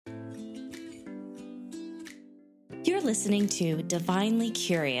You're listening to Divinely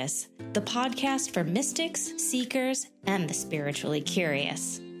Curious, the podcast for mystics, seekers, and the spiritually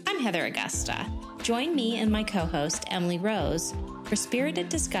curious. I'm Heather Augusta. Join me and my co-host, Emily Rose, for spirited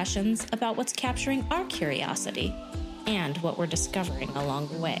discussions about what's capturing our curiosity and what we're discovering along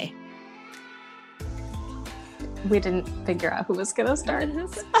the way. We didn't figure out who was going to start.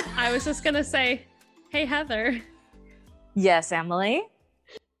 I was just going to say, hey, Heather. Yes, Emily.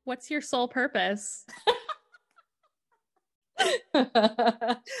 What's your soul purpose?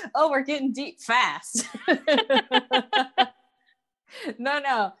 Oh, we're getting deep fast.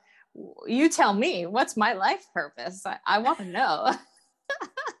 No. You tell me, what's my life purpose? I want to know.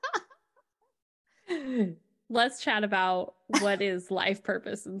 Let's chat about what is life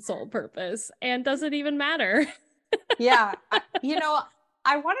purpose and soul purpose, and does it even matter? Yeah.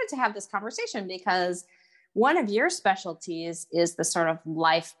 I wanted to have this conversation because one of your specialties is the sort of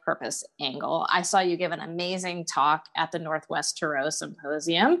life purpose angle. I saw you give an amazing talk at the Northwest Tarot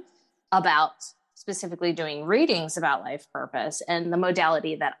Symposium about specifically doing readings about life purpose, and the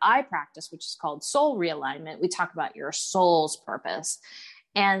modality that I practice, which is called soul realignment. We talk about your soul's purpose.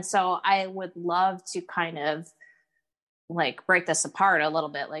 And so I would love to kind of like break this apart a little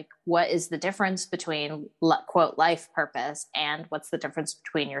bit. Like, what is the difference between quote life purpose and what's the difference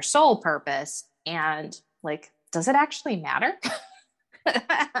between your soul purpose? And like, does it actually matter?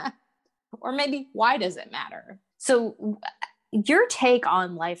 Or maybe why does it matter? So your take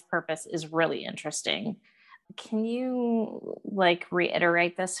on life purpose is really interesting. Can you like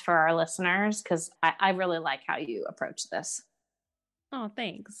reiterate this for our listeners? Because I really like how you approach this. Oh,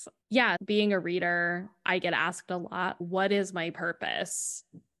 thanks. Yeah, being a reader, I get asked a lot, what is my purpose?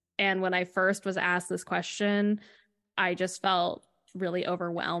 And when I first was asked this question, I just felt really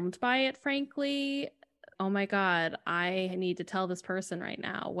overwhelmed by it, frankly. Oh my God, I need to tell this person right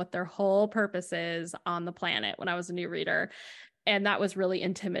now what their whole purpose is on the planet when I was a new reader. And that was really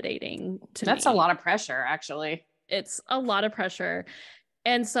intimidating to me. That's a lot of pressure, actually. It's a lot of pressure.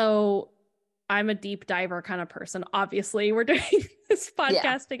 And so I'm a deep diver kind of person. Obviously, we're doing this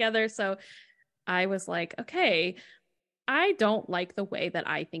podcast together. So I was like, okay, I don't like the way that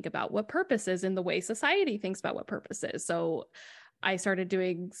I think about what purpose is and the way society thinks about what purpose is. So I started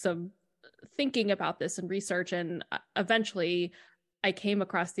doing some thinking about this and research. And eventually I came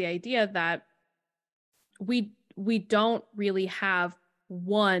across the idea that we don't really have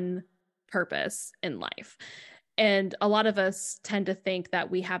one purpose in life. And a lot of us tend to think that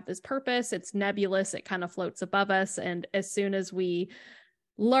we have this purpose. It's nebulous. It kind of floats above us. And as soon as we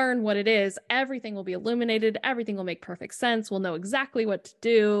learn what it is, everything will be illuminated. Everything will make perfect sense. We'll know exactly what to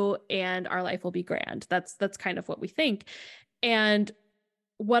do, and our life will be grand. That's kind of what we think. And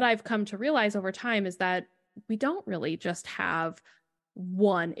what I've come to realize over time is that we don't really just have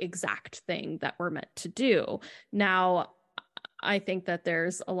one exact thing that we're meant to do. Now, I think that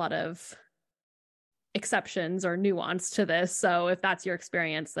there's a lot of exceptions or nuance to this. So if that's your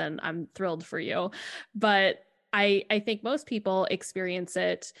experience, then I'm thrilled for you. But I think most people experience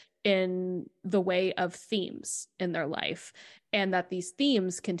it in the way of themes in their life, and that these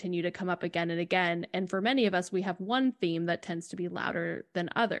themes continue to come up again and again. And for many of us, we have one theme that tends to be louder than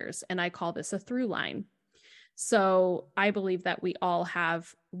others. And I call this a through line. So I believe that we all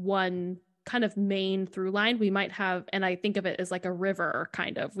have one kind of main through line. We might have, and I think of it as like a river,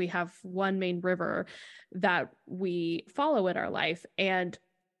 kind of. We have one main river that we follow in our life. And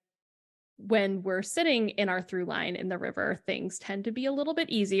when we're sitting in our through line in the river, things tend to be a little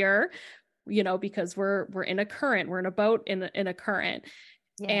bit easier, because we're in a current, we're in a boat in a current.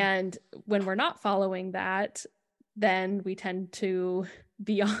 Yeah. And when we're not following that, then we tend to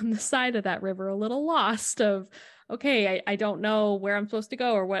be on the side of that river a little lost of, okay, I don't know where I'm supposed to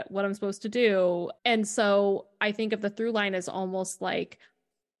go or what I'm supposed to do. And so I think of the through line as almost like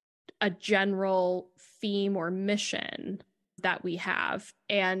a general theme or mission that we have.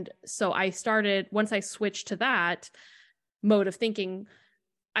 And so once I switched to that mode of thinking,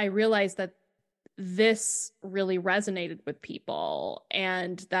 I realized that this really resonated with people,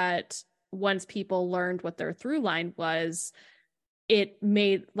 and that once people learned what their through line was, it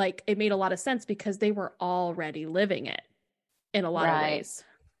made a lot of sense because they were already living it in a lot of ways.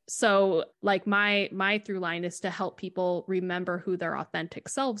 So like my through line is to help people remember who their authentic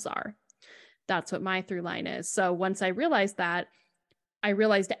selves are. That's what my through line is. So once I realized that, I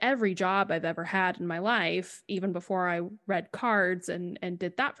realized every job I've ever had in my life, even before I read cards and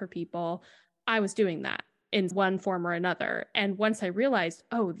did that for people, I was doing that in one form or another. And once I realized,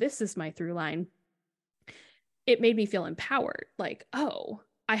 oh, this is my through line, it made me feel empowered. Like, oh,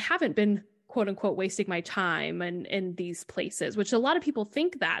 I haven't been quote unquote wasting my time and in these places, which a lot of people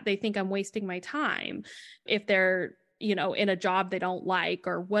think that they think I'm wasting my time if they're, you know, in a job they don't like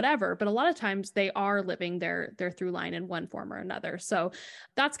or whatever. But a lot of times they are living their through line in one form or another. So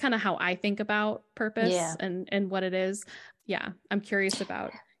that's kind of how I think about purpose and what it is. Yeah. I'm curious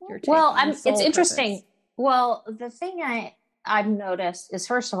about your take. Well, on soul it's interesting. purpose. Well, the thing I've noticed is,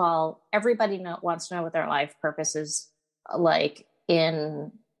 first of all, everybody wants to know what their life purpose is like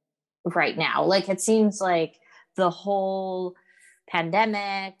in right now. Like, it seems like the whole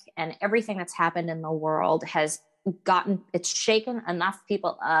pandemic and everything that's happened in the world has it's shaken enough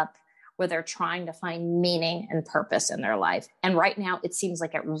people up where they're trying to find meaning and purpose in their life. And right now it seems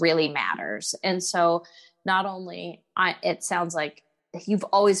like it really matters. And so not only it sounds like you've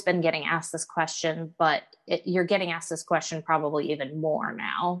always been getting asked this question, but you're getting asked this question probably even more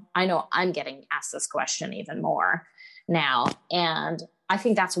now. I know I'm getting asked this question even more now. And I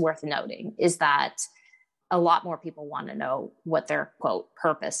think that's worth noting, is that a lot more people want to know what their quote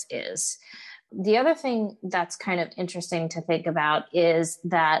purpose is. The other thing that's kind of interesting to think about is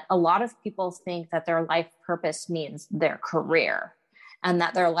that a lot of people think that their life purpose means their career, and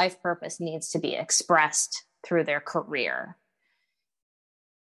that their life purpose needs to be expressed through their career.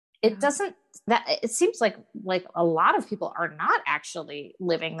 It doesn't, that it seems like a lot of people are not actually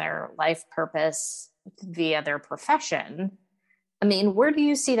living their life purpose via their profession. I mean, where do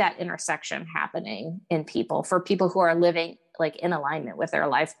you see that intersection happening in people, for people who are living like in alignment with their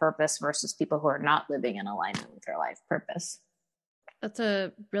life purpose versus people who are not living in alignment with their life purpose? That's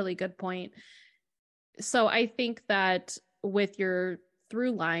a really good point. So I think that with your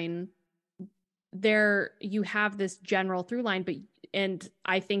through line, there you have this general through line, and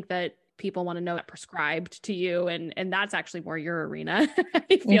I think that people want to know that prescribed to you, and that's actually more your arena.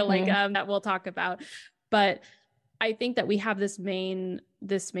 I feel like that we'll talk about, but I think that we have this main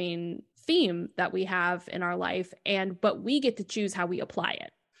theme that we have in our life, but we get to choose how we apply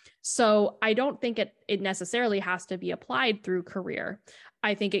it. So I don't think it necessarily has to be applied through career.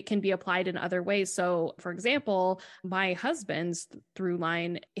 I think it can be applied in other ways. So for example, my husband's through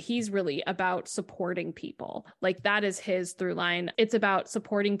line, he's really about supporting people. Like, that is his through line. It's about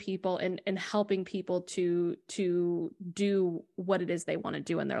supporting people and helping people to do what it is they want to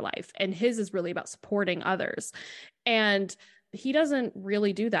do in their life. And his is really about supporting others. And he doesn't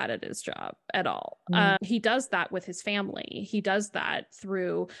really do that at his job at all. He does that with his family. He does that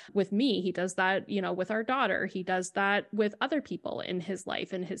with me. He does that, with our daughter. He does that with other people in his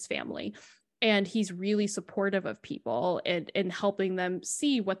life and his family. And he's really supportive of people and helping them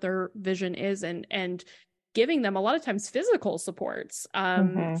see what their vision is and giving them a lot of times physical supports,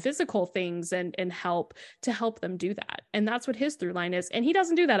 physical things and help to help them do that. And that's what his through line is. And he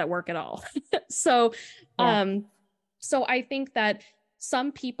doesn't do that at work at all. So, So I think that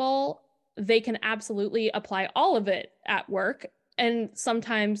some people, they can absolutely apply all of it at work, and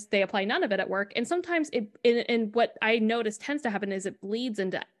sometimes they apply none of it at work. And sometimes and what I notice tends to happen is it bleeds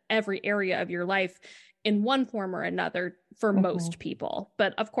into every area of your life in one form or another for most people.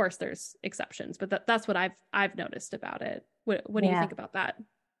 But of course there's exceptions, but that's what I've noticed about it. What do you think about that?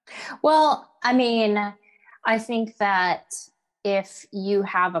 Well, I mean, I think that if you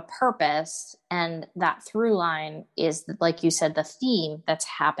have a purpose and that through line is, like you said, the theme that's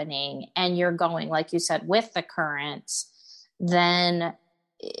happening, and you're going, like you said, with the current, then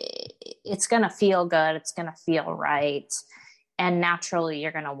it's going to feel good. It's going to feel right. And naturally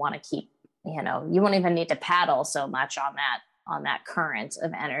you're going to want to keep, you won't even need to paddle so much on that current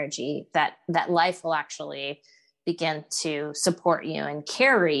of energy, that life will actually begin to support you and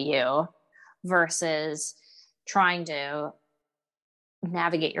carry you, versus trying to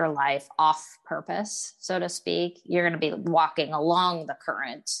navigate your life off purpose, so to speak. You're going to be walking along the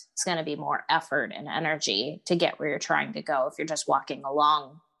current. It's going to be more effort and energy to get where you're trying to go if you're just walking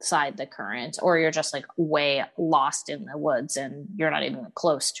alongside the current, or you're just like way lost in the woods and you're not even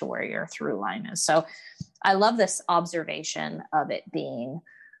close to where your through line is. So I love this observation of it being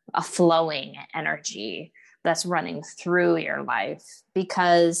a flowing energy that's running through your life,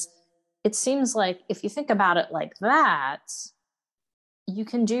 because it seems like if you think about it like that, you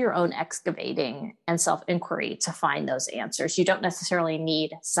can do your own excavating and self-inquiry to find those answers. You don't necessarily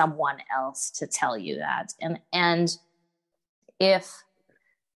need someone else to tell you that. And if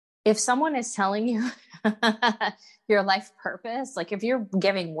someone is telling you your life purpose, like if you're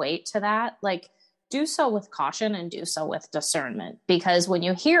giving weight to that, like do so with caution and do so with discernment, because when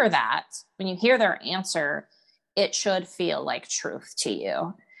you hear their answer, it should feel like truth to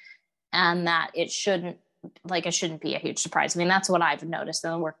you, and that it shouldn't be a huge surprise. I mean, that's what I've noticed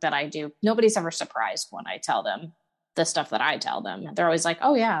in the work that I do. Nobody's ever surprised when I tell them the stuff that I tell them. They're always like,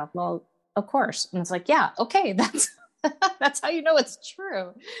 oh yeah, well, of course. And it's like, yeah, okay, that's how you know it's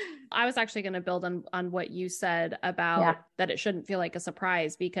true. I was actually going to build on what you said about that it shouldn't feel like a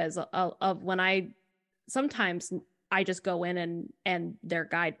surprise, because of when sometimes I just go in and their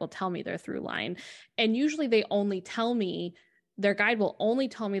guide will tell me their through line. And usually their guide will only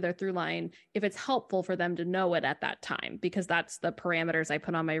tell me their through line if it's helpful for them to know it at that time, because that's the parameters I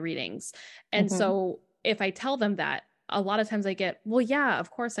put on my readings. And so if I tell them that, a lot of times I get, well, yeah,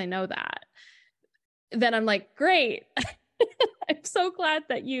 of course I know that. Then I'm like, great. I'm so glad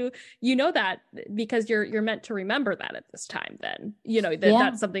that you know that, because you're meant to remember that at this time. Then,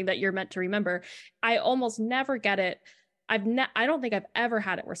 that's something that you're meant to remember. I almost never get it. I don't think I've ever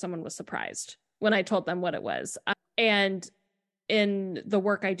had it where someone was surprised when I told them what it was. And in the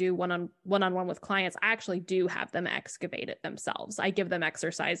work I do one-on-one with clients, I actually do have them excavate it themselves. I give them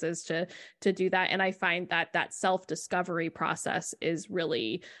exercises to do that. And I find that self-discovery process is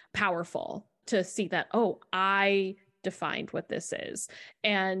really powerful, to see that, oh, I defined what this is,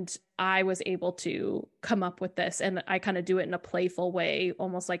 and I was able to come up with this. And I kind of do it in a playful way,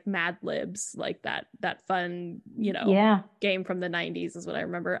 almost like Mad Libs, like that fun, game from the 90s is what I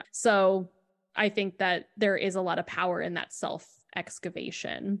remember. So I think that there is a lot of power in that self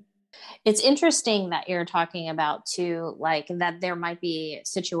excavation. It's interesting that you're talking about too, like that there might be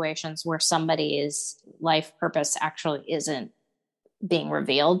situations where somebody's life purpose actually isn't being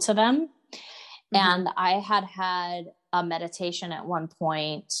revealed to them. And I had a meditation at one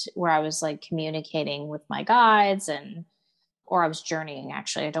point where I was like communicating with my guides, or I was journeying,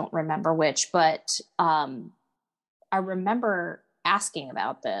 actually, I don't remember which, but I remember asking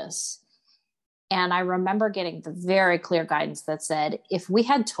about this. And I remember getting the very clear guidance that said, if we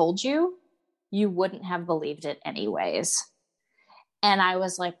had told you, you wouldn't have believed it anyways. And I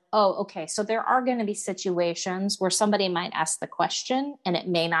was like, oh, okay. So there are going to be situations where somebody might ask the question and it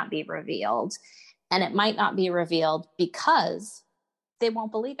may not be revealed. And it might not be revealed because they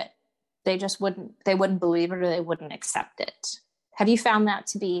won't believe it. They wouldn't believe it, or they wouldn't accept it. Have you found that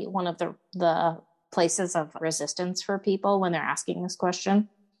to be one of the places of resistance for people when they're asking this question?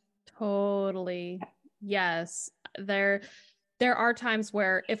 Totally. Yes. There are times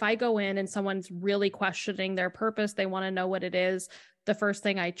where if I go in and someone's really questioning their purpose, they want to know what it is, the first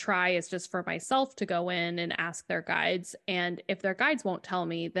thing I try is just for myself to go in and ask their guides. And if their guides won't tell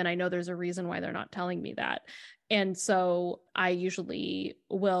me, then I know there's a reason why they're not telling me that. And so I usually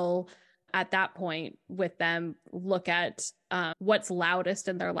will, at that point with them, look at what's loudest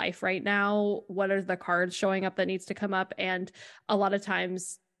in their life right now. What are the cards showing up that needs to come up? And a lot of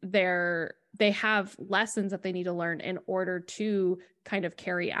times they have lessons that they need to learn in order to kind of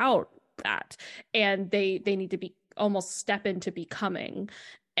carry out that. And they need to be almost step into becoming.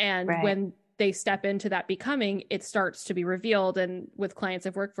 And when they step into that becoming, it starts to be revealed. And with clients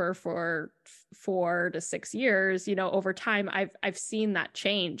I've worked for 4 to 6 years, over time, I've seen that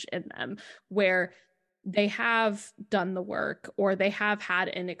change in them, where they have done the work, or they have had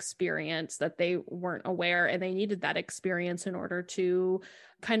an experience that they weren't aware, and they needed that experience in order to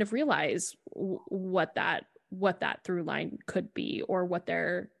kind of realize what that through line could be, or what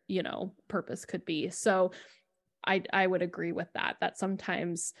their, purpose could be. So I would agree with that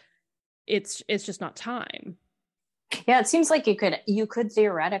sometimes it's just not time. Yeah. It seems like you could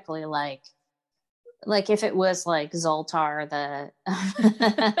theoretically, like if it was like Zoltar,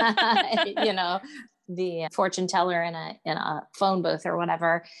 the fortune teller in a phone booth or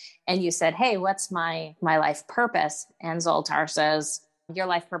whatever, and you said, hey, what's my life purpose? And Zoltar says, your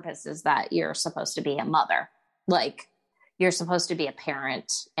life purpose is that you're supposed to be a mother. Like, you're supposed to be a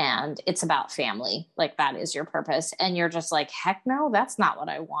parent, and it's about family. Like, that is your purpose. And you're just like, heck no, that's not what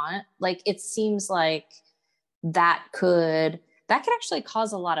I want. Like, it seems like that could actually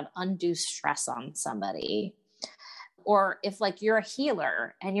cause a lot of undue stress on somebody. Or if like you're a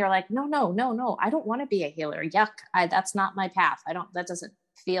healer and you're like, no, I don't want to be a healer. Yuck. That's not my path. That doesn't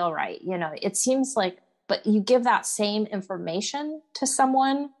feel right. It seems like, but you give that same information to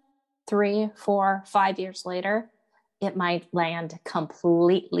someone 3, 4, 5 years later, it might land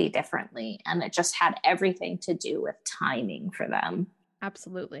completely differently. And it just had everything to do with timing for them.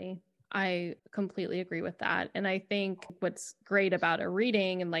 Absolutely. I completely agree with that. And I think what's great about a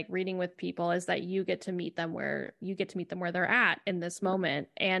reading and like reading with people is that you get to meet them where they're at in this moment.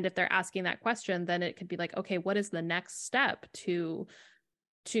 And if they're asking that question, then it could be like, okay, what is the next step to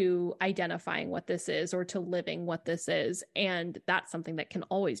identifying what this is, or to living what this is? And that's something that can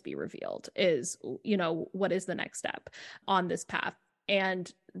always be revealed is, what is the next step on this path? And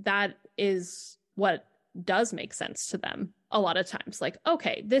that is what does make sense to them a lot of times. Like,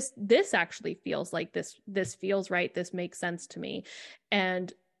 okay, this actually feels like this feels right. This makes sense to me.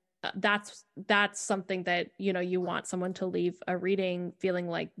 And that's something that, you know, you want someone to leave a reading feeling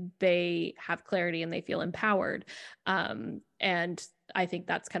like they have clarity and they feel empowered. And I think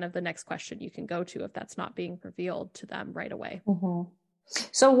that's kind of the next question you can go to if that's not being revealed to them right away. Mm-hmm.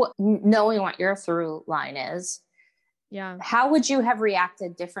 So knowing what your through line is, yeah, how would you have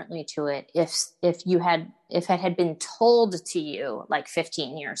reacted differently to it if it had been told to you like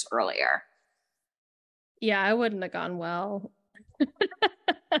 15 years earlier? Yeah, I wouldn't have gone well.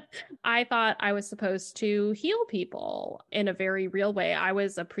 I thought I was supposed to heal people in a very real way. I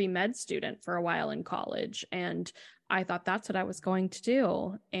was a pre-med student for a while in college, and I thought that's what I was going to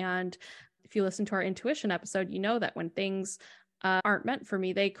do. And if you listen to our intuition episode, you know that when things aren't meant for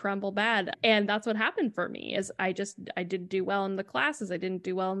me, they crumble bad. And that's what happened for me is I didn't do well in the classes. I didn't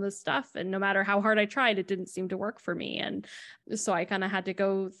do well in the stuff. And no matter how hard I tried, it didn't seem to work for me. And so I kind of had to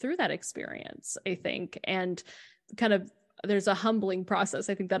go through that experience, I think. And kind of there's a humbling process,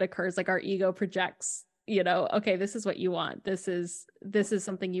 I think, that occurs. Like our ego projects, you know, okay, this is what you want. This is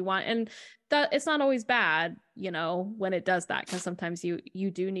something you want. And that it's not always bad, you know, when it does that, because sometimes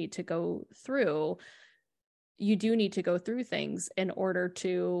you do need to go through things in order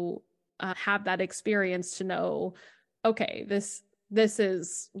to have that experience to know, okay, this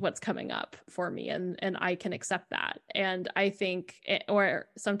is what's coming up for me, and I can accept that. And I think, or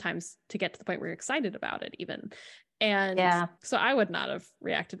sometimes to get to the point where you're excited about it even. And so I would not have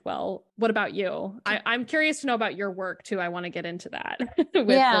reacted well. What about you? I'm curious to know about your work too. I want to get into that. With the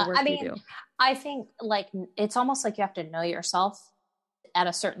work I mean, you do. I think like it's almost like you have to know yourself at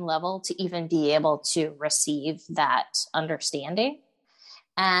a certain level to even be able to receive that understanding.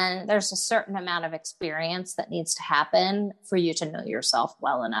 And there's a certain amount of experience that needs to happen for you to know yourself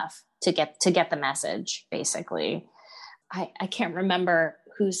well enough to get the message, basically. I can't remember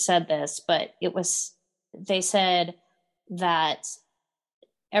who said this, but they said that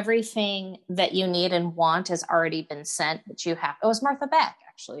everything that you need and want has already been sent, but it was Martha Beck,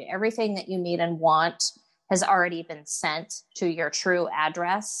 actually. Everything that you need and want has already been sent to your true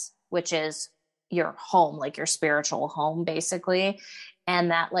address, which is your home, like your spiritual home, basically.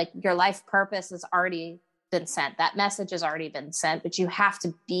 And that like your life purpose has already been sent. That message has already been sent, but you have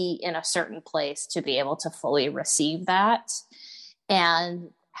to be in a certain place to be able to fully receive that.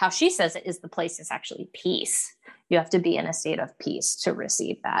 And how she says it is the place is actually peace. You have to be in a state of peace to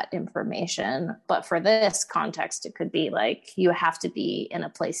receive that information. But for this context, it could be like you have to be in a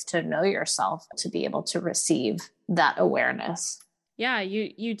place to know yourself to be able to receive that awareness. Yeah,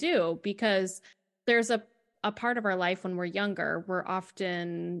 you do, because there's a part of our life when we're younger, we're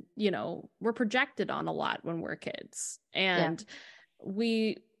often, you know, we're projected on a lot when we're kids. And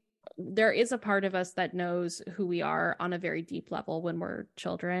there is a part of us that knows who we are on a very deep level when we're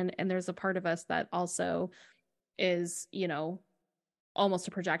children. And there's a part of us that also is, you know, almost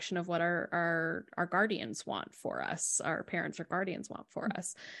a projection of what our guardians want for us, our parents or guardians want for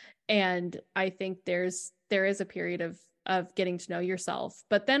us. And I think there is a period of getting to know yourself.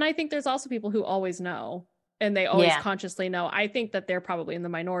 But then I think there's also people who always know, and they always consciously know. I think that they're probably in the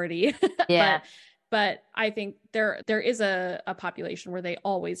minority. Yeah. But I think there is a population where they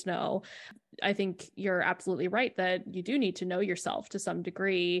always know. I think you're absolutely right that you do need to know yourself to some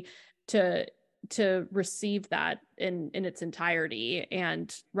degree to receive that in its entirety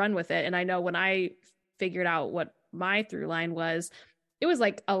and run with it. And I know when I figured out what my through line was, it was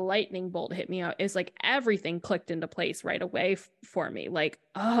like a lightning bolt hit me out. It's like everything clicked into place right away for me. Like,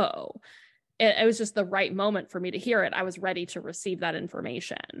 oh, it was just the right moment for me to hear it. I was ready to receive that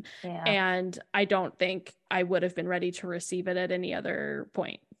information. Yeah. And I don't think I would have been ready to receive it at any other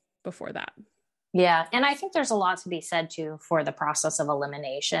point before that. Yeah. And I think there's a lot to be said too for the process of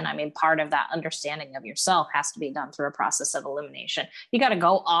elimination. I mean, part of that understanding of yourself has to be done through a process of elimination. You got to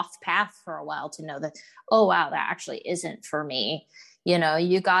go off path for a while to know that, oh, wow, that actually isn't for me. You know,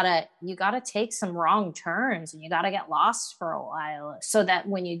 you gotta take some wrong turns and you gotta get lost for a while so that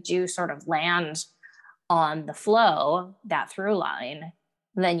when you do sort of land on the flow, that through line,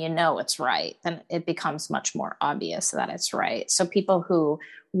 then you know it's right. Then it becomes much more obvious that it's right. So people who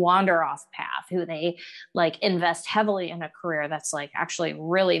wander off path, who they like invest heavily in a career that's like actually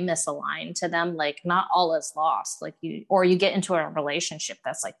really misaligned to them, like not all is lost. Like you get into a relationship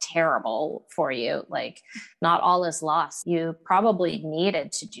that's like terrible for you, like not all is lost. You probably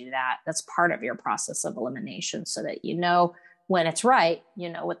needed to do that. That's part of your process of elimination so that you know when it's right, you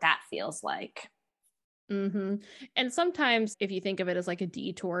know what that feels like. Mm-hmm. And sometimes if you think of it as like a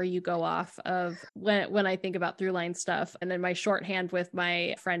detour, you go off of when I think about through line stuff, and then my shorthand with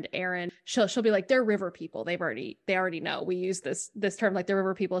my friend Erin, she'll be like, they're river people. They already know we use this term, like they're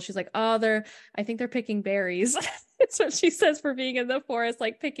river people. She's like, oh, I think they're picking berries. That's what she says for being in the forest,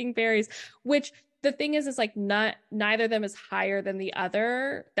 like picking berries, which the thing is like neither of them is higher than the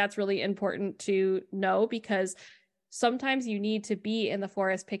other. That's really important to know, because sometimes you need to be in the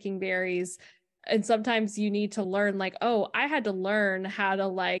forest picking berries. And sometimes you need to learn, like, oh, I had to learn how to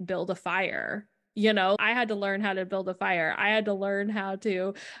like build a fire. I had to learn how to build a fire. I had to learn how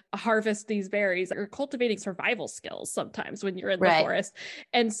to harvest these berries, or cultivating survival skills sometimes when you're in the forest.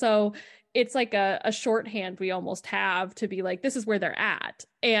 And so it's like a shorthand we almost have to be like, this is where they're at.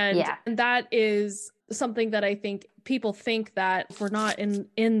 And that is something that I think people think that if we're not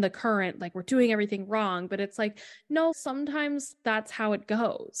in the current, like we're doing everything wrong, but it's like, no, sometimes that's how it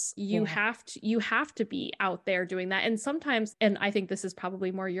goes. You have to be out there doing that. And sometimes, and I think this is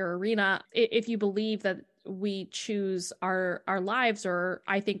probably more your arena, if you believe that we choose our lives, or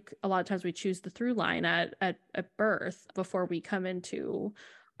I think a lot of times we choose the through line at birth before we come into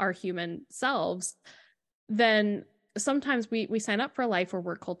our human selves, then sometimes we sign up for a life where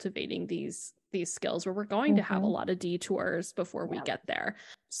we're cultivating these skills, where we're going to have a lot of detours before we get there.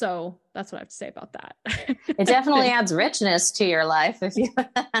 So that's what I have to say about that. It definitely adds richness to your life if you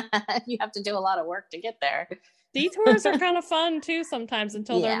you have to do a lot of work to get there. Detours are kind of fun too sometimes,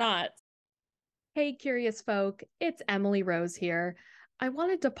 until they're not. Hey, curious folk, it's Emily Rose here. I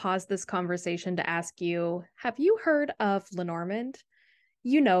wanted to pause this conversation to ask you, have you heard of Lenormand?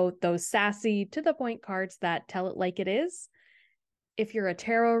 Those sassy, to-the-point cards that tell it like it is. If you're a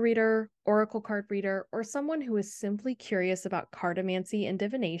tarot reader, oracle card reader, or someone who is simply curious about cartomancy and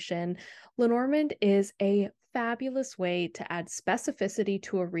divination, Lenormand is a fabulous way to add specificity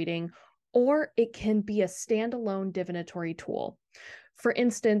to a reading, or it can be a standalone divinatory tool. For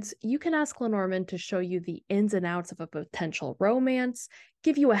instance, you can ask Lenormand to show you the ins and outs of a potential romance,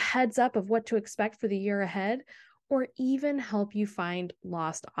 give you a heads up of what to expect for the year ahead, or even help you find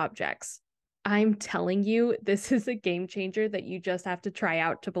lost objects. I'm telling you, this is a game changer that you just have to try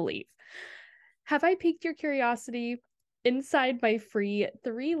out to believe. Have I piqued your curiosity? Inside my free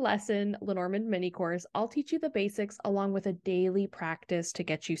 3-lesson Lenormand mini course, I'll teach you the basics along with a daily practice to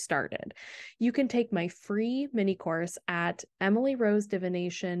get you started. You can take my free mini course at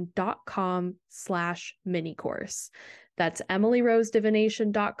emilyrosedivination.com/mini course. That's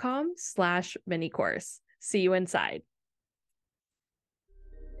emilyrosedivination.com/mini course. See you inside.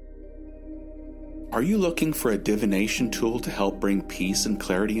 Are you looking for a divination tool to help bring peace and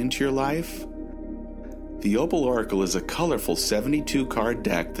clarity into your life? The Opal Oracle is a colorful 72-card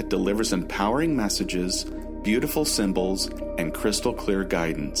deck that delivers empowering messages, beautiful symbols, and crystal clear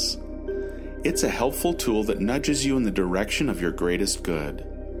guidance. It's a helpful tool that nudges you in the direction of your greatest good.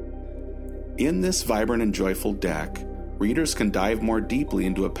 In this vibrant and joyful deck, readers can dive more deeply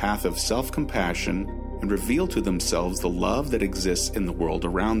into a path of self-compassion and reveal to themselves the love that exists in the world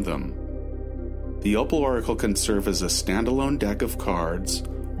around them. The Opal Oracle can serve as a standalone deck of cards,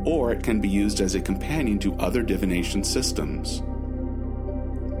 or it can be used as a companion to other divination systems.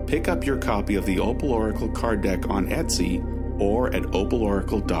 Pick up your copy of the Opal Oracle card deck on Etsy or at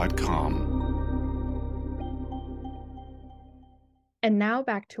opaloracle.com. And now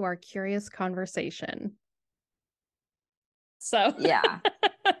back to our curious conversation. So,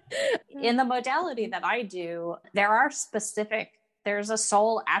 in the modality that I do, there's a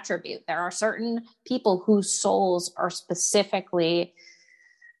soul attribute. There are certain people whose souls are specifically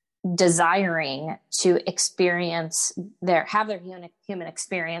desiring to have their human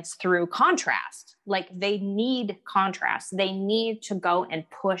experience through contrast. Like they need contrast. They need to go and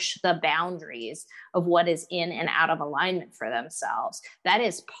push the boundaries of what is in and out of alignment for themselves. That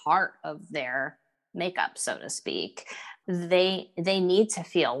is part of their makeup, so to speak. They need to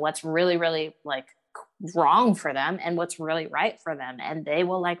feel what's really, really like wrong for them and what's really right for them, and they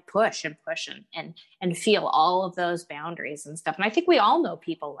will like push and feel all of those boundaries and stuff. And I think we all know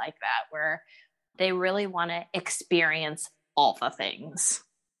people like that, where they really want to experience all the things,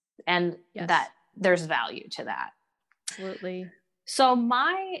 and that there's value to that. Absolutely. So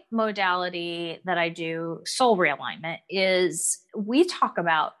my modality that I do, soul realignment, is we talk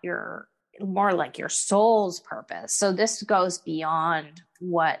about more like your soul's purpose. So this goes beyond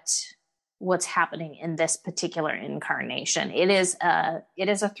what's happening in this particular incarnation. It is a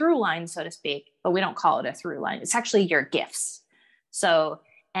through line, so to speak, but we don't call it a through line. It's actually your gifts. So,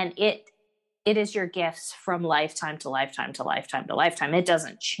 and it is your gifts from lifetime to lifetime to lifetime to lifetime. It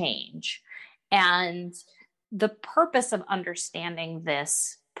doesn't change. And the purpose of understanding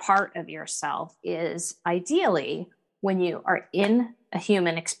this part of yourself is ideally when you are in a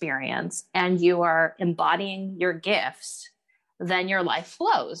human experience and you are embodying your gifts, then your life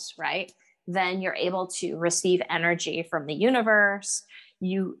flows, right? Then you're able to receive energy from the universe.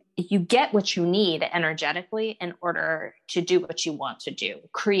 You get what you need energetically in order to do what you want to do,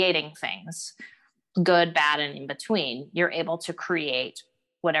 creating things, good, bad, and in between. You're able to create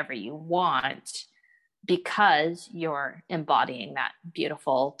whatever you want because you're embodying that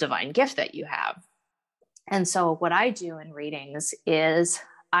beautiful divine gift that you have. And so what I do in readings is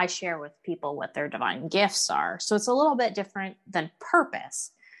I share with people what their divine gifts are. So it's a little bit different than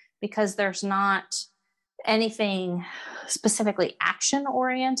purpose because there's not anything specifically action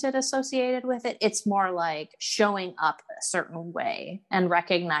oriented associated with it. It's more like showing up a certain way and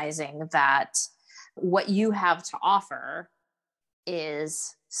recognizing that what you have to offer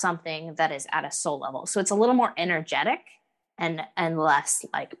is something that is at a soul level. So it's a little more energetic and less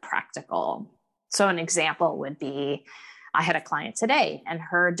like practical. So an example would be, I had a client today and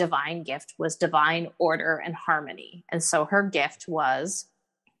her divine gift was divine order and harmony. And so her gift was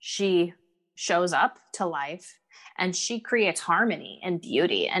she shows up to life and she creates harmony and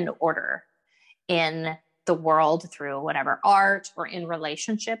beauty and order in the world through whatever art or in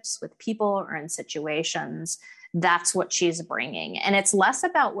relationships with people or in situations. That's what she's bringing. And it's less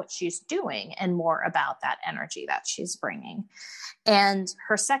about what she's doing and more about that energy that she's bringing. And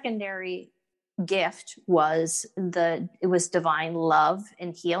her secondary gift was divine love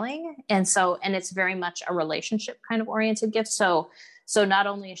and healing. And it's very much a relationship kind of oriented gift. So not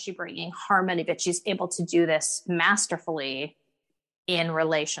only is she bringing harmony, but she's able to do this masterfully in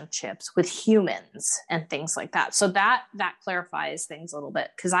relationships with humans and things like that. So that clarifies things a little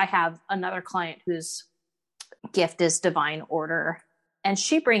bit, because I have another client whose gift is divine order, and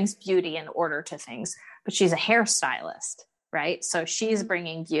she brings beauty and order to things, but she's a hairstylist, right? So she's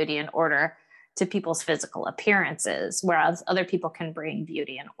bringing beauty and order to people's physical appearances, whereas other people can bring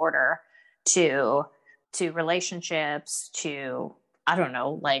beauty and order to relationships, to, I don't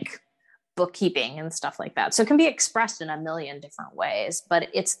know, like bookkeeping and stuff like that. So it can be expressed in a million different ways, but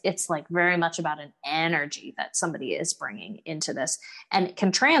it's like very much about an energy that somebody is bringing into this, and it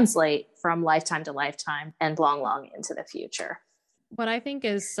can translate from lifetime to lifetime and long into the future. What I think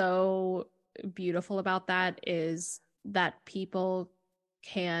is so beautiful about that is that people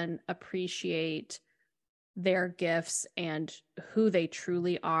can appreciate their gifts and who they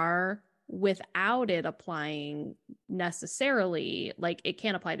truly are without it applying necessarily, like it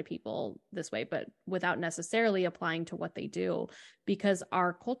can apply to people this way, but without necessarily applying to what they do, because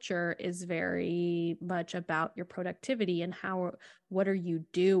our culture is very much about your productivity and what are you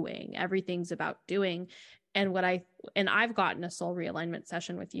doing? Everything's about doing. And I've gotten a soul realignment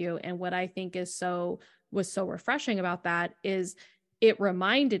session with you. And what I think was so refreshing about that is it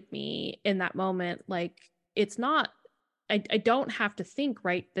reminded me in that moment, like, it's not, I don't have to think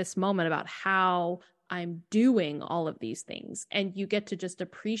right this moment about how I'm doing all of these things. And you get to just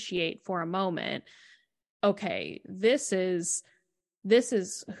appreciate for a moment, okay, this is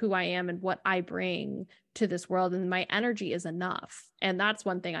who I am and what I bring to this world. And my energy is enough. And that's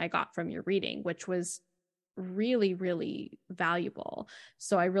one thing I got from your reading, which was really, really valuable.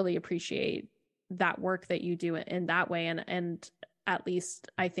 So I really appreciate that work that you do in that way. And at least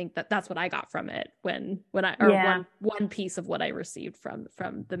I think that's what I got from it one piece of what I received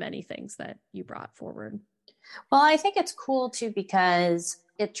from the many things that you brought forward. Well, I think it's cool too, because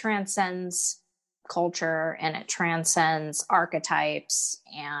it transcends culture and it transcends archetypes.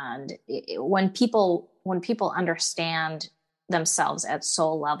 And when people understand themselves at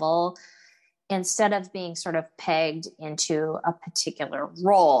soul level, instead of being sort of pegged into a particular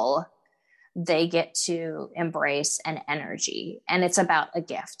role, they get to embrace an energy, and it's about a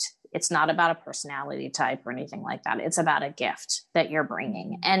gift. It's not about a personality type or anything like that. It's about a gift that you're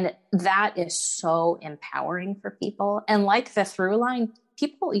bringing. And that is so empowering for people. And like the through line,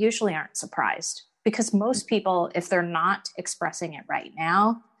 people usually aren't surprised, because most people, if they're not expressing it right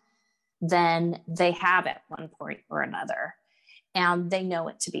now, then they have at one point or another. And they know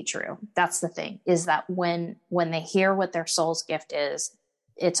it to be true. That's the thing, is that when they hear what their soul's gift is,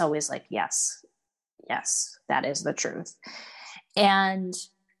 it's always like, yes, that is the truth. And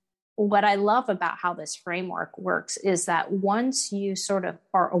what I love about how this framework works is that once you sort of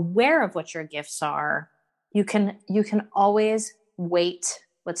are aware of what your gifts are, you can always weight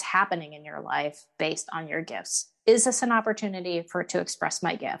what's happening in your life based on your gifts. Is this an opportunity to express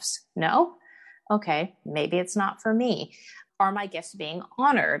my gifts? No? Okay, maybe it's not for me. Are my gifts being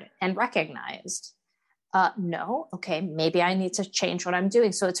honored and recognized? No. Okay, maybe I need to change what I'm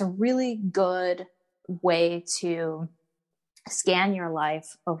doing. So it's a really good way to scan your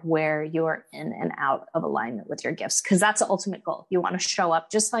life of where you're in and out of alignment with your gifts, because that's the ultimate goal. You want to show up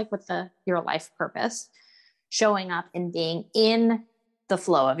just like with your life purpose, showing up and being in the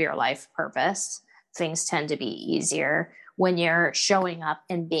flow of your life purpose. Things tend to be easier when you're showing up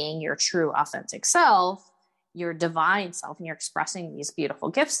and being your true authentic self, your divine self, and you're expressing these beautiful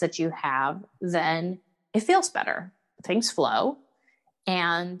gifts that you have. Then it feels better. Things flow,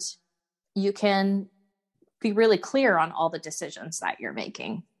 and you can be really clear on all the decisions that you're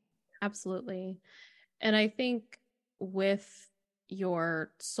making. Absolutely. And I think with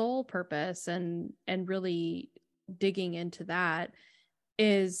your soul purpose and really digging into that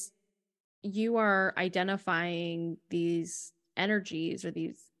is you are identifying these energies or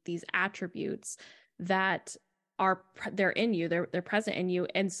these attributes that they're in you, they're present in you.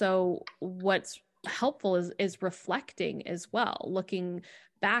 And so what's helpful is reflecting as well, looking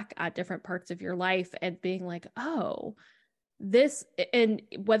back at different parts of your life and being like, oh, this, and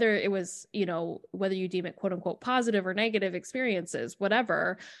whether it was, whether you deem it quote unquote positive or negative experiences,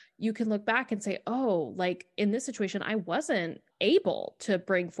 whatever, you can look back and say, oh, like in this situation, I wasn't able to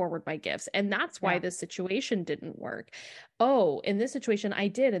bring forward my gifts. And that's why this situation didn't work. Oh, in this situation, I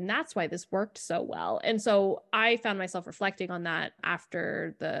did. And that's why this worked so well. And so I found myself reflecting on that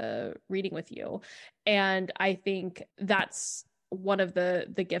after the reading with you. And I think that's one of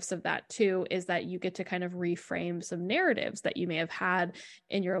the gifts of that too, is that you get to kind of reframe some narratives that you may have had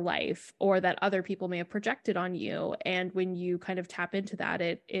in your life or that other people may have projected on you. And when you kind of tap into that,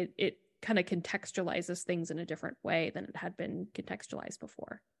 it kind of contextualizes things in a different way than it had been contextualized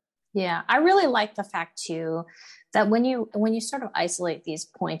before. Yeah, I really like the fact too that when you sort of isolate these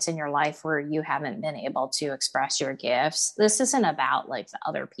points in your life where you haven't been able to express your gifts, this isn't about like the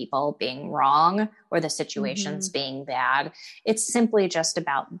other people being wrong or the situations being bad. It's simply just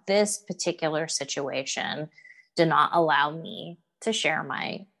about this particular situation did not allow me to share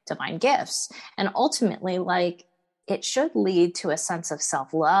my divine gifts. And ultimately, like, it should lead to a sense of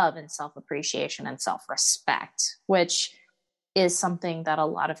self-love and self-appreciation and self-respect, which is something that a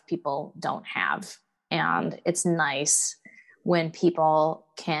lot of people don't have. And it's nice when people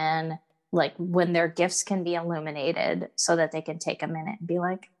can, like, when their gifts can be illuminated so that they can take a minute and be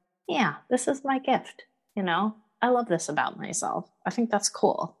like, yeah, this is my gift. I love this about myself. I think that's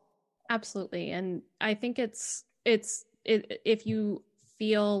cool. Absolutely. And I think if you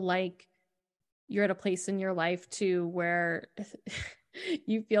feel like you're at a place in your life too where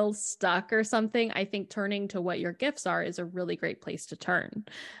you feel stuck or something, I think turning to what your gifts are is a really great place to turn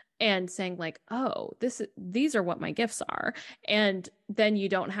and saying like, oh, these are what my gifts are. And then you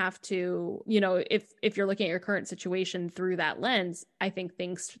don't have to, if you're looking at your current situation through that lens, I think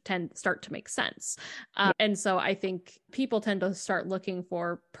things start to make sense. And so I think people tend to start looking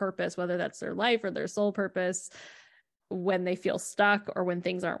for purpose, whether that's their life or their soul purpose, when they feel stuck or when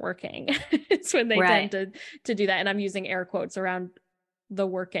things aren't working. It's when they tend to do that. And I'm using air quotes around the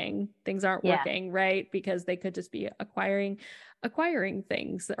working. Things aren't working, right? Because they could just be acquiring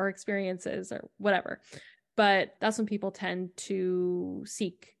things or experiences or whatever. But that's when people tend to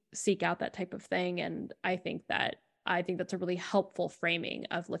seek out that type of thing. And I think that's a really helpful framing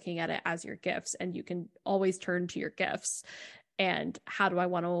of looking at it as your gifts. And you can always turn to your gifts and how do I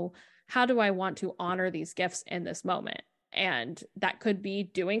want to honor these gifts in this moment? And that could be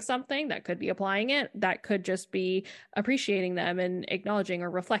doing something, that could be applying it, that could just be appreciating them and acknowledging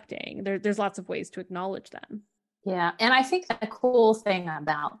or reflecting. There's lots of ways to acknowledge them. Yeah. And I think the cool thing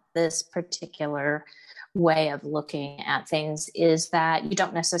about this particular way of looking at things is that you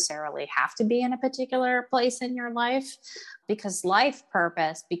don't necessarily have to be in a particular place in your life, because life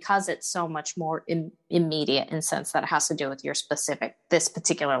purpose, because it's so much more immediate in sense that it has to do with this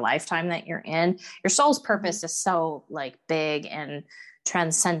particular lifetime that you're in. Your soul's purpose is so like big and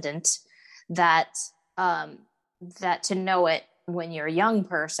transcendent that to know it when you're a young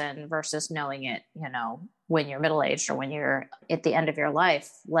person versus knowing it, when you're middle-aged or when you're at the end of your life,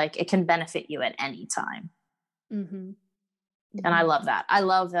 like it can benefit you at any time. Mm-hmm. And I love that. I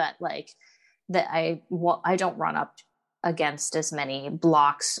love that, like, that I don't run up against as many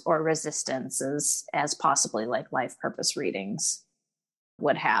blocks or resistances as possibly like life purpose readings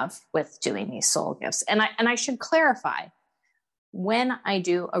would have with doing these soul gifts. And I should clarify, when I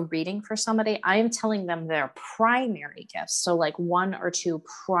do a reading for somebody, I am telling them their primary gifts. So like 1 or 2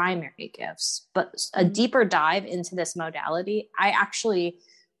 primary gifts, but a deeper dive into this modality, I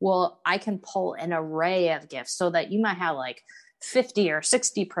can pull an array of gifts so that you might have like 50 or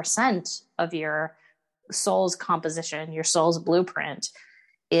 60% of your soul's composition, your soul's blueprint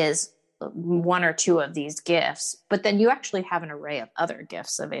is one or two of these gifts, but then you actually have an array of other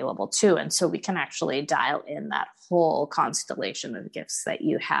gifts available too. And so we can actually dial in that whole constellation of gifts that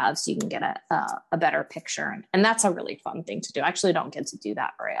you have so you can get a better picture. And that's a really fun thing to do. I actually don't get to do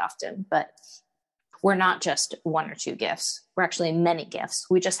that very often, but we're not just one or two gifts. We're actually many gifts.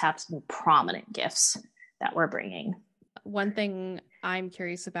 We just have some prominent gifts that we're bringing. One thing I'm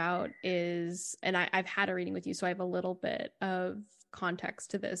curious about is, and I've had a reading with you, so I have a little bit of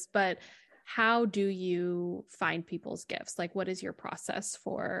context to this, but how do you find people's gifts? Like, what is your process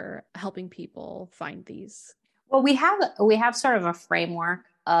for helping people find these? Well, we have sort of a framework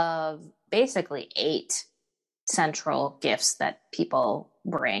of basically 8 central gifts that people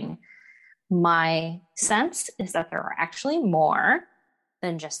bring. My sense is that there are actually more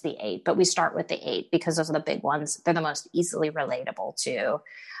than just the 8, but we start with the 8 because those are the big ones. They're the most easily relatable to.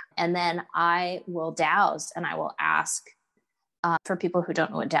 And then I will dowse and I will ask, for people who don't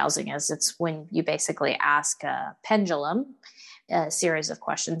know what dowsing is, it's when you basically ask a pendulum a series of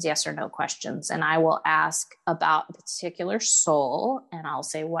questions, yes or no questions. And I will ask about a particular soul and I'll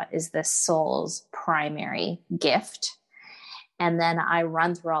say, what is this soul's primary gift? And then I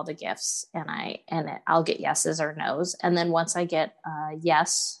run through all the gifts and I'll get yeses or nos. And then once I get a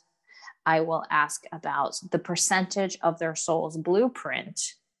yes, I will ask about the percentage of their soul's blueprint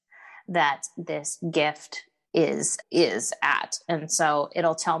that this gift is at. And so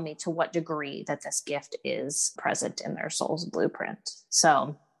it'll tell me to what degree that this gift is present in their soul's blueprint.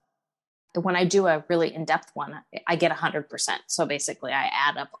 So when I do a really in-depth one, I get 100%. So basically I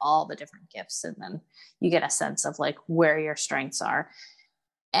add up all the different gifts and then you get a sense of like where your strengths are.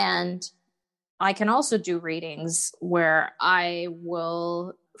 And I can also do readings where I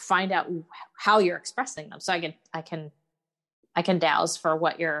will find out how you're expressing them. So I can dowse for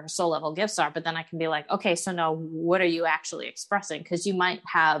what your soul level gifts are, but then I can be like, okay, so now what are you actually expressing? Because you might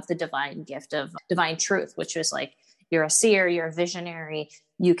have the divine gift of divine truth, which is like, you're a seer, you're a visionary,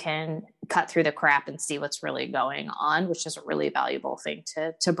 you can cut through the crap and see what's really going on, which is a really valuable thing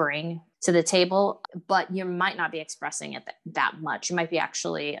to bring to the table. But you might not be expressing it that much. You might be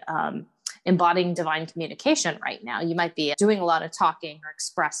actually embodying divine communication right now. You might be doing a lot of talking or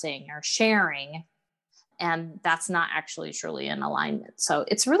expressing or sharing, and that's not actually truly in alignment. So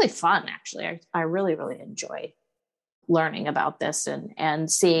it's really fun, actually. I really, really enjoy learning about this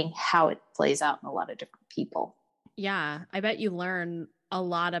and seeing how it plays out in a lot of different people. Yeah, I bet you learn a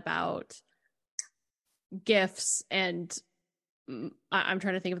lot about gifts and I'm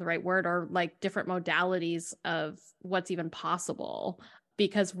trying to think of the right word, or like different modalities of what's even possible,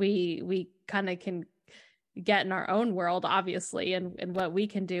 because we kind of can get in our own world, obviously, and what we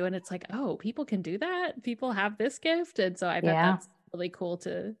can do. And it's like, oh, people can do that. People have this gift. And so I bet that's really cool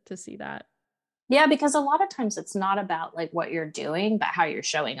to see that. Yeah, because a lot of times it's not about like what you're doing, but how you're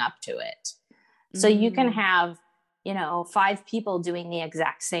showing up to it. So you can have, 5 people doing the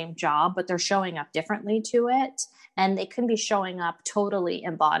exact same job, but they're showing up differently to it. And they can be showing up totally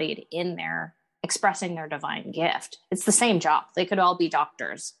embodied in their expressing their divine gift. It's the same job. They could all be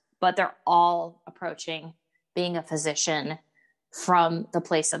doctors, but they're all approaching being a physician from the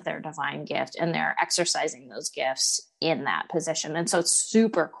place of their divine gift, and they're exercising those gifts in that position. And so it's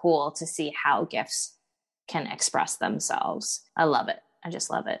super cool to see how gifts can express themselves. I love it. I just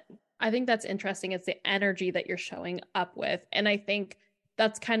love it. I think that's interesting. It's the energy that you're showing up with. And I think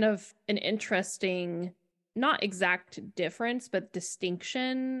that's kind of an interesting, not exact difference, but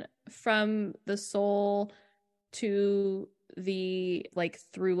distinction from the soul to the like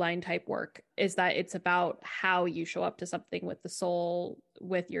through line type work, is that it's about how you show up to something with the soul,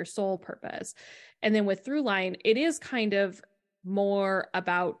 with your soul purpose. And then with through line, it is kind of more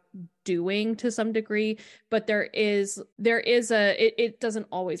about doing to some degree, but it doesn't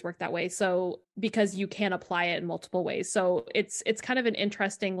always work that way. So because you can apply it in multiple ways. So it's kind of an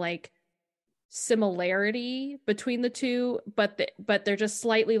interesting like similarity between the two, but they're just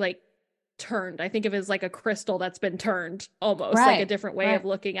slightly like turned. I think of it as like a crystal that's been turned, almost like a different way of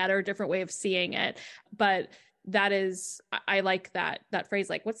looking at it, or a different way of seeing it. But that is, I like that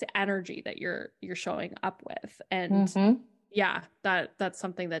phrase, like, what's the energy that you're showing up with? And yeah, that's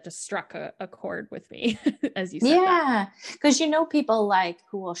something that just struck a chord with me as you said. Yeah, because people like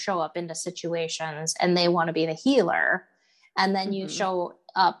who will show up into situations and they want to be the healer, and then you show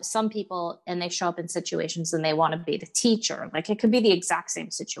up, some people, and they show up in situations and they want to be the teacher. Like it could be the exact same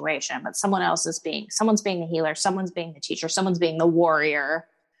situation, but someone's being the healer, someone's being the teacher, someone's being the warrior,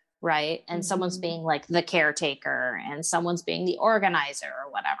 right? And someone's being like the caretaker, and someone's being the organizer or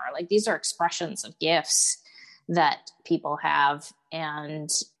whatever. Like these are expressions of gifts that people have. And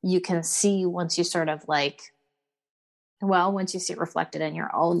you can see once you sort of like Well, once you see it reflected in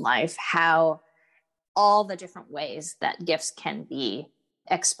your own life, how all the different ways that gifts can be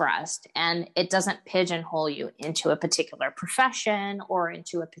expressed, and it doesn't pigeonhole you into a particular profession or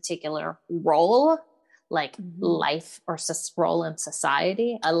into a particular role, like life or role in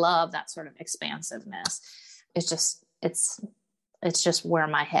society. I love that sort of expansiveness. It's just where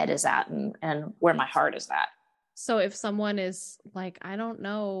my head is at and where my heart is at. So if someone is like, I don't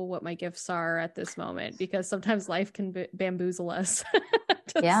know what my gifts are at this moment, because sometimes life can bamboozle us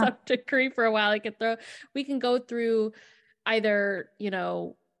to some degree for a while. We can go through either,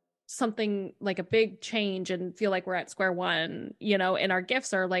 something like a big change and feel like we're at square one, and our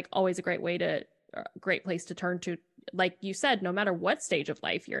gifts are like always a great place to turn to, like you said, no matter what stage of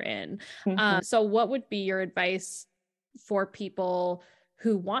life you're in. So what would be your advice for people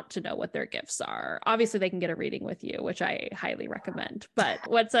who want to know what their gifts are? Obviously they can get a reading with you, which I highly recommend, but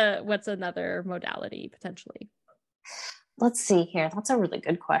what's another modality potentially? Let's see here. That's a really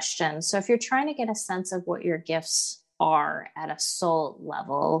good question. So if you're trying to get a sense of what your gifts are at a soul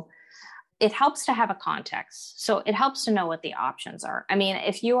level, it helps to have a context. So it helps to know what the options are. I mean,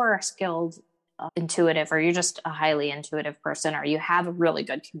 if you are a skilled intuitive, or you're just a highly intuitive person, or you have a really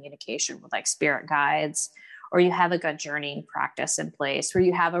good communication with like spirit guides, or you have a good journeying practice in place, or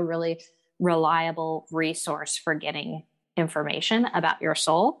you have a really reliable resource for getting information about your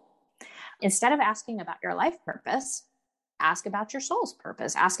soul, instead of asking about your life purpose, ask about your soul's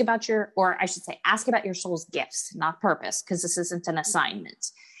purpose. Ask about your soul's gifts, not purpose, because this isn't an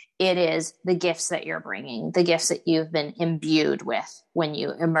assignment. It is the gifts that you're bringing, the gifts that you've been imbued with when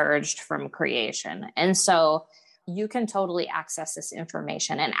you emerged from creation. And so you can totally access this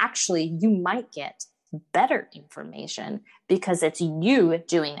information. And actually, you might get better information because it's you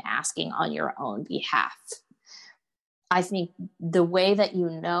doing the asking on your own behalf. I think the way that you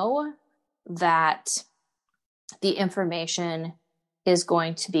know that the information is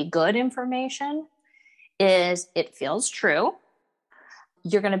going to be good information is it feels true.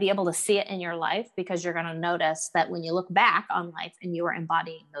 You're going to be able to see it in your life because you're going to notice that when you look back on life and you were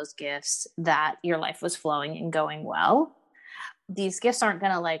embodying those gifts, that your life was flowing and going well. These gifts aren't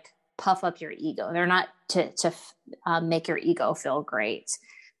going to like puff up your ego. They're not to make your ego feel great.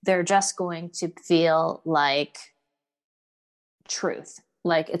 They're just going to feel like truth.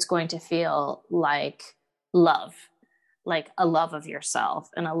 Like it's going to feel like love, like a love of yourself,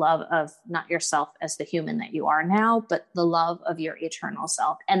 and a love of not yourself as the human that you are now, but the love of your eternal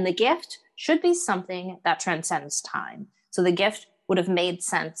self. And the gift should be something that transcends time. So the gift would have made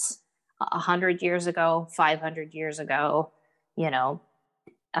sense 100 years ago, 500 years ago,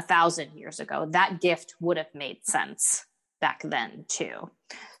 1,000 years ago. That gift would have made sense back then too.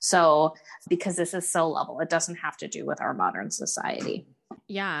 So because this is soul level, it doesn't have to do with our modern society.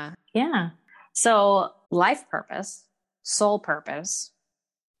 Yeah. So life purpose, soul purpose,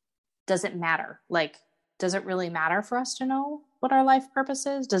 does it matter? Like, does it really matter for us to know what our life purpose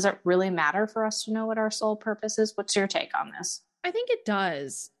is? Does it really matter for us to know what our soul purpose is? What's your take on this? I think it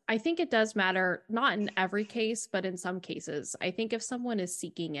does. I think it does matter, not in every case, but in some cases. I think if someone is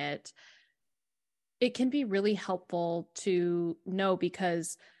seeking it, it can be really helpful to know,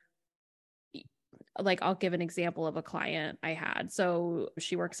 because like, I'll give an example of a client I had. So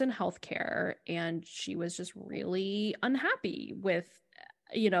she works in healthcare and she was just really unhappy with,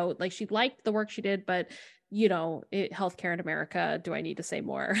 like she liked the work she did, but healthcare in America, do I need to say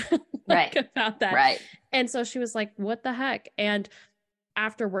more about that? Right. And so she was like, what the heck? And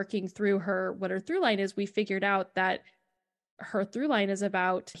after working through what her through line is, we figured out that her through line is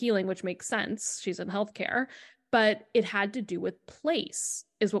about healing, which makes sense. She's in healthcare, but it had to do with place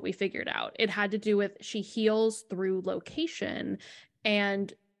is what we figured out. It had to do with she heals through location.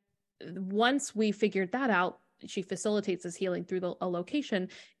 And once we figured that out, she facilitates this healing through a location.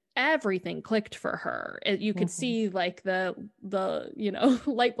 Everything clicked for her. You could see like the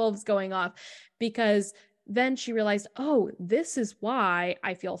light bulbs going off, because then she realized, oh, this is why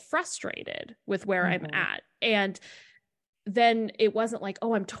I feel frustrated with where I'm at. And then it wasn't like,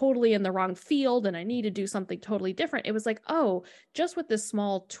 oh, I'm totally in the wrong field and I need to do something totally different. It was like, oh, just with this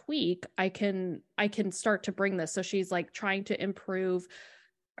small tweak, I can start to bring this. So she's like trying to improve,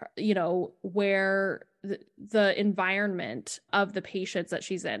 where the environment of the patients that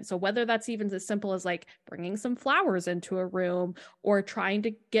she's in. So whether that's even as simple as like bringing some flowers into a room, or trying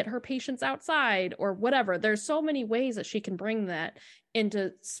to get her patients outside, or whatever, there's so many ways that she can bring that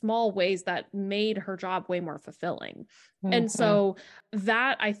into small ways that made her job way more fulfilling. And so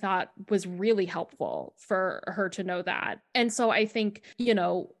that I thought was really helpful for her to know that. And so I think,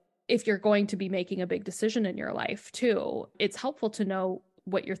 if you're going to be making a big decision in your life too, it's helpful to know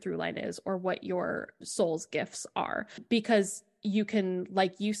what your through line is or what your soul's gifts are, because you can,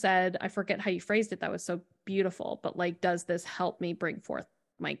 like you said, I forget how you phrased it, that was so beautiful, but like, does this help me bring forth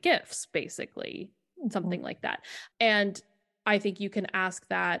my gifts, basically, something like that. And I think you can ask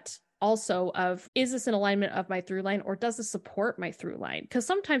that also of, is this an alignment of my through line, or does this support my through line? Because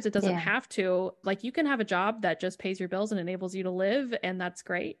sometimes it doesn't have to. Like, you can have a job that just pays your bills and enables you to live, and that's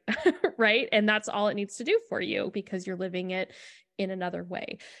great. Right. And that's all it needs to do for you, because you're living it in another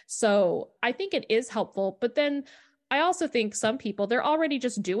way. So I think it is helpful. But then I also think some people, they're already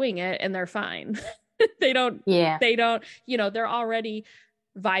just doing it and they're fine. They don't, they're already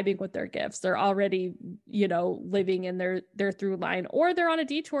vibing with their gifts. They're already, living in their through line, or they're on a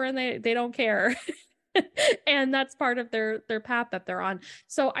detour and they don't care. And that's part of their path that they're on.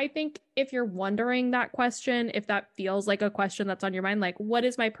 So I think if you're wondering that question, if that feels like a question that's on your mind, like, what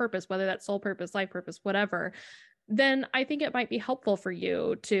is my purpose, whether that's soul purpose, life purpose, whatever, then I think it might be helpful for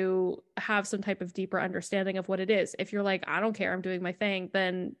you to have some type of deeper understanding of what it is. If you're like, I don't care, I'm doing my thing,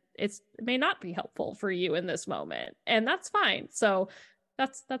 then it may not be helpful for you in this moment. And that's fine. So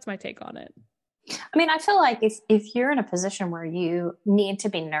that's my take on it. I mean, I feel like if you're in a position where you need to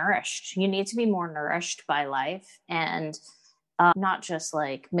be nourished, you need to be more nourished by life, and not just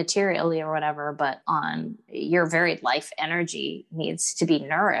like materially or whatever, but on your very life energy needs to be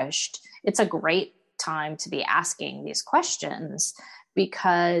nourished. It's a great time to be asking these questions,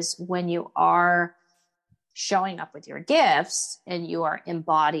 because when you are showing up with your gifts and you are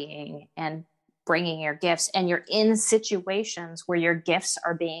embodying and bringing your gifts, and you're in situations where your gifts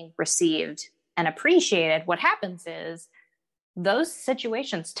are being received and appreciated, what happens is those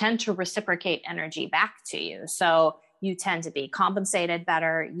situations tend to reciprocate energy back to you. So you tend to be compensated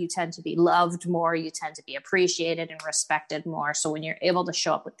better. You tend to be loved more. You tend to be appreciated and respected more. So when you're able to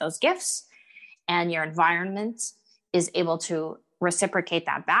show up with those gifts and your environment is able to reciprocate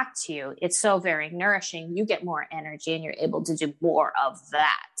that back to you, it's so very nourishing. You get more energy and you're able to do more of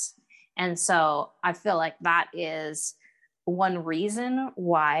that. And so I feel like that is one reason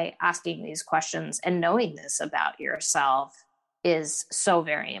why asking these questions and knowing this about yourself is so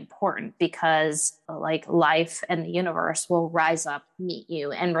very important, because like life and the universe will rise up, meet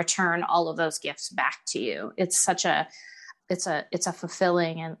you, and return all of those gifts back to you. It's such a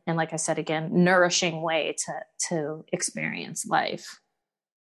fulfilling and like I said, again, nourishing way to experience life.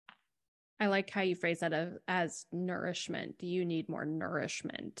 I like how you phrase that as nourishment. Do you need more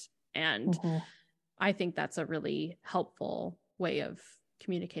nourishment? And I think that's a really helpful way of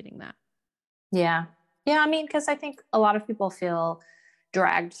communicating that. Yeah. I mean, because I think a lot of people feel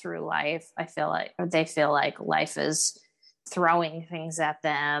dragged through life. They feel like life is throwing things at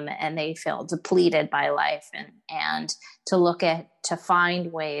them, and they feel depleted by life, and to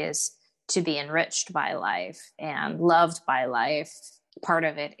find ways to be enriched by life and loved by life. Part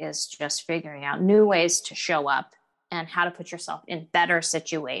of it is just figuring out new ways to show up and how to put yourself in better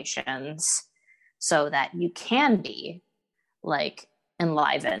situations so that you can be like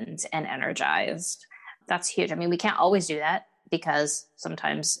enlivened and energized. That's huge. I mean, we can't always do that, because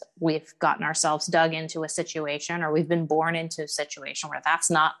sometimes we've gotten ourselves dug into a situation, or we've been born into a situation where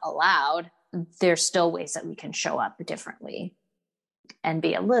that's not allowed. There's still ways that we can show up differently and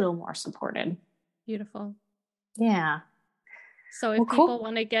be a little more supported. Beautiful. Yeah. So if people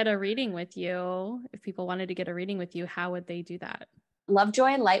want to get a reading with you, how would they do that?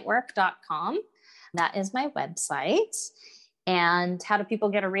 lovejoylightwork.com. That is my website. And how do people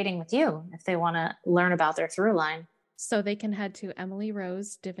get a reading with you if they want to learn about their through line? So they can head to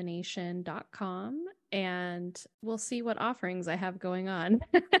emilyrosedivination.com, and we'll see what offerings I have going on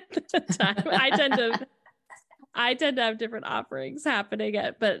at the time. I tend to have different offerings happening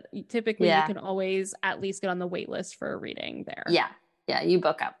but typically you can always at least get on the wait list for a reading there. Yeah. You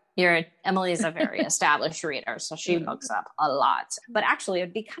book up. Emily's a very established reader, so she books up a lot. But actually, it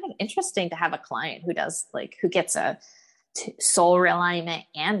would be kind of interesting to have a client who gets a soul realignment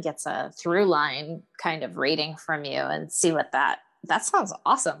and gets a through line kind of reading from you, and see what that sounds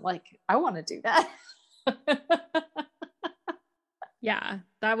awesome. Like, I want to do that. Yeah,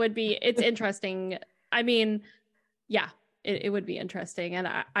 that would be, it's interesting. I mean, yeah, it would be interesting. And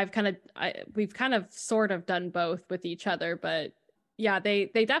we've kind of sort of done both with each other, but yeah, they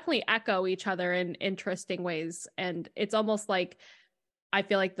definitely echo each other in interesting ways. And it's almost like, I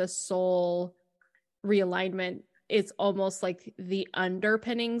feel like the soul realignment is almost like the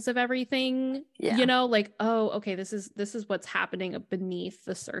underpinnings of everything, like, oh, okay, this is what's happening beneath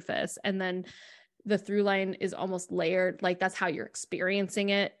the surface. And then the through line is almost layered. Like, that's how you're experiencing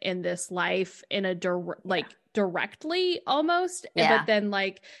it in this life in a directly almost. Yeah. But then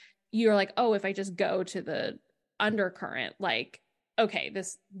like, you're like, oh, if I just go to the undercurrent, like okay,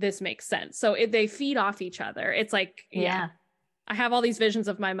 this makes sense. So they feed off each other. It's like, yeah. I have all these visions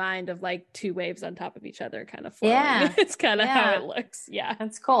of my mind of like two waves on top of each other kind of flowing. Yeah. It's kind of how it looks. Yeah.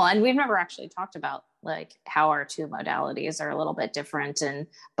 That's cool. And we've never actually talked about like how our two modalities are a little bit different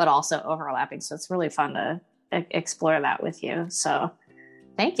but also overlapping. So it's really fun to explore that with you. So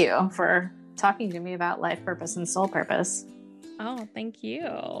thank you for talking to me about life purpose and soul purpose. Oh, thank you.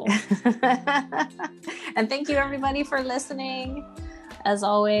 And thank you everybody for listening. As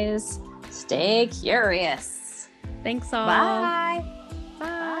always, stay curious. Thanks all. Bye.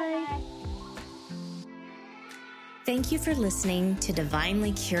 Bye. Thank you for listening to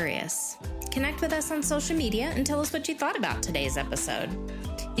Divinely Curious. Connect with us on social media and tell us what you thought about today's episode.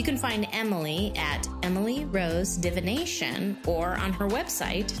 You can find Emily at Emily Rose Divination or on her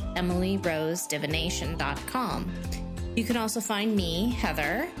website, emilyrosedivination.com. You can also find me,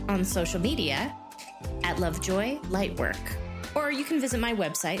 Heather, on social media at Lovejoy Lightwork. Or you can visit my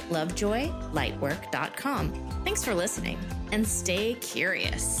website, lovejoylightwork.com. Thanks for listening, and stay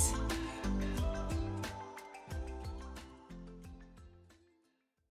curious.